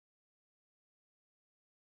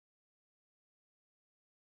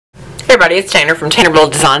Hey everybody, it's Tanner from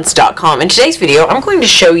TannerBuildDesigns.com. In today's video, I'm going to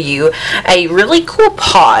show you a really cool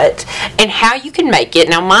pot and how you can make it.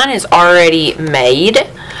 Now mine is already made.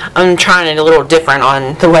 I'm trying it a little different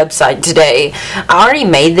on the website today. I already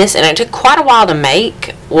made this and it took quite a while to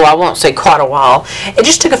make. Well, I won't say quite a while. It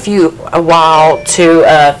just took a while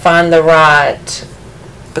to find the right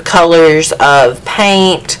colors of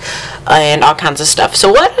paint and all kinds of stuff.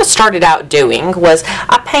 So what I started out doing was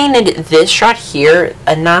I painted this right here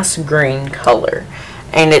a nice green color,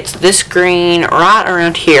 and it's this green right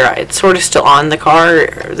around here. It's sort of still on the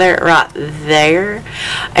card there, right there,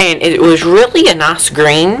 and it was really a nice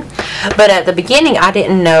green. But at the beginning I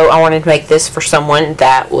didn't know I wanted to make this for someone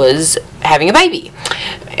that was having a baby.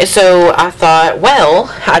 So I thought, well,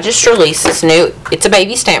 I just released this new, it's a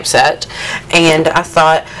baby stamp set, and I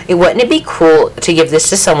thought, wouldn't it be cool to give this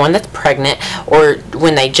to someone that's pregnant or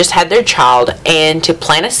when they just had their child, and to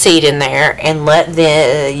plant a seed in there and let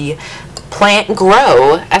the plant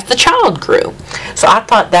grow as the child grew. So I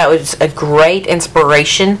thought that was a great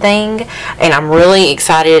inspiration thing, and I'm really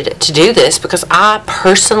excited to do this because I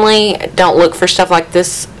personally don't look for stuff like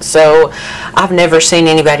this, so I've never seen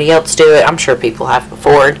anybody else do it. I'm sure people have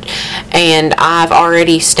before, and I've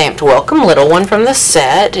already stamped Welcome Little One from the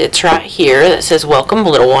set. It's right here that says Welcome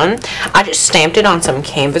Little One. I just stamped it on some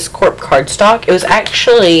Canvas Corp cardstock. It was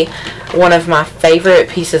actually one of my favorite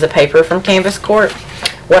pieces of paper from Canvas Corp.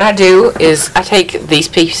 What I do is I take these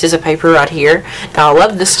pieces of paper right here. Now I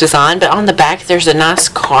love this design, but on the back there's a nice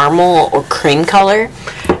caramel or cream color,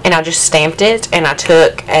 and I just stamped it, and I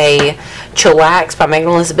took a Chillax by Megan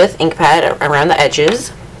Elizabeth ink pad around the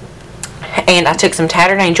edges, and I took some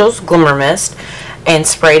Tattered Angels Glimmer Mist and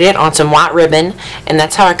sprayed it on some white ribbon, and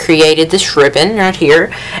that's how I created this ribbon right here.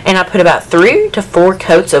 And I put about 3 to 4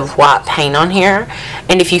 coats of white paint on here,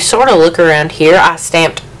 and if you sort of look around here,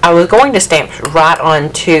 I was going to stamp right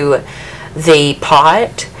onto the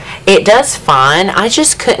pot. It does fine, I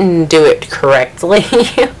just couldn't do it correctly.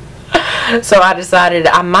 So I decided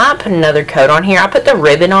I might put another coat on here. I put the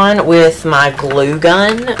ribbon on with my glue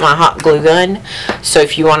gun, my hot glue gun. So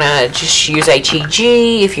if you want to just use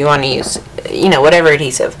HEG, if you want to use, you know, whatever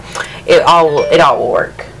adhesive, it all will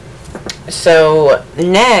work. So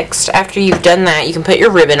next, after you've done that, you can put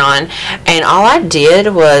your ribbon on, and all I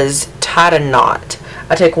did was tie a knot.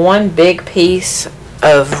 I took one big piece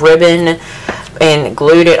of ribbon and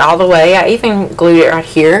glued it all the way. I even glued it right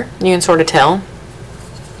here. You can sort of tell.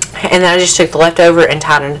 And then I just took the leftover and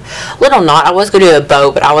tied a little knot. I was going to do a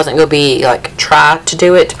bow, but I wasn't going to be like try to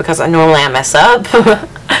do it because I mess up.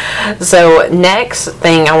 So next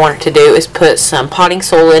thing I wanted to do is put some potting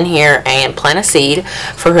soil in here and plant a seed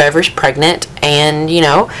for whoever's pregnant. And you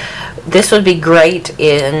know, this would be great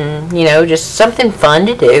in, you know, just something fun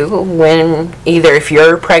to do when either if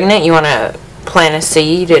you're pregnant, you want to plant a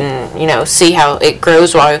seed and, you know, see how it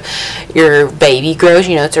grows while your baby grows.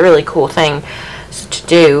 You know, it's a really cool thing to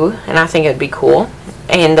do, and I think it'd be cool.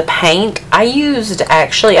 And the paint I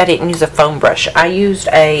didn't use a foam brush. I used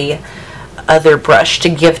a other brush to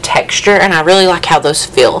give texture, and I really like how those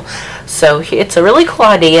feel. So it's a really cool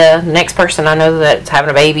idea. Next person I know that's having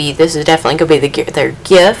a baby, this is definitely going to be their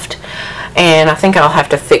gift. And I think I'll have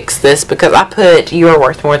to fix this because I put You Are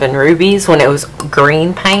Worth More Than Rubies when it was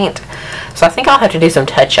green paint. So I think I'll have to do some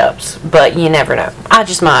touch-ups, but you never know. I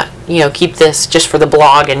just might, you know, keep this just for the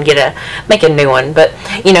blog and make a new one. But,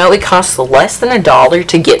 you know, it costs less than $1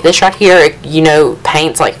 to get this right here. You know,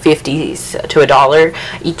 paint's like 50 to $1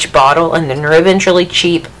 each bottle, and then ribbon's really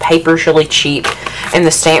cheap, paper's really cheap, and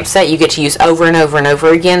the stamp set you get to use over and over and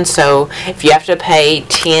over again. So if you have to pay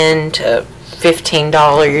 $10 to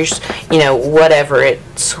 $15, you know, whatever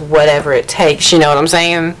it takes, you know what I'm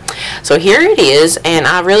saying? So here it is, and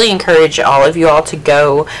I really encourage all of you all to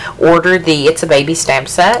go order the It's a Baby stamp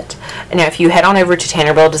set. And now if you head on over to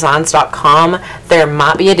TannerBuildDesigns.com, there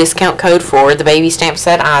might be a discount code for the baby stamp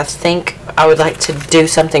set. I think I would like to do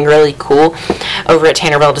something really cool over at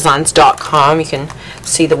TannerBuildDesigns.com. You can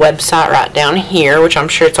see the website right down here, which I'm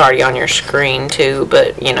sure it's already on your screen too,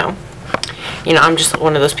 but you know, I'm just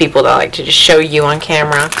one of those people that like to just show you on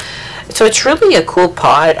camera. So it's really a cool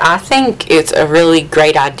pot. I think it's a really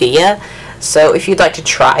great idea. So if you'd like to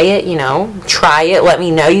try it, you know, try it. Let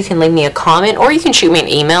me know. You can leave me a comment, or you can shoot me an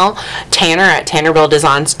email,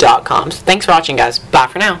 Tanner@TannerBuildDesigns.com. So thanks for watching, guys. Bye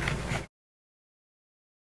for now.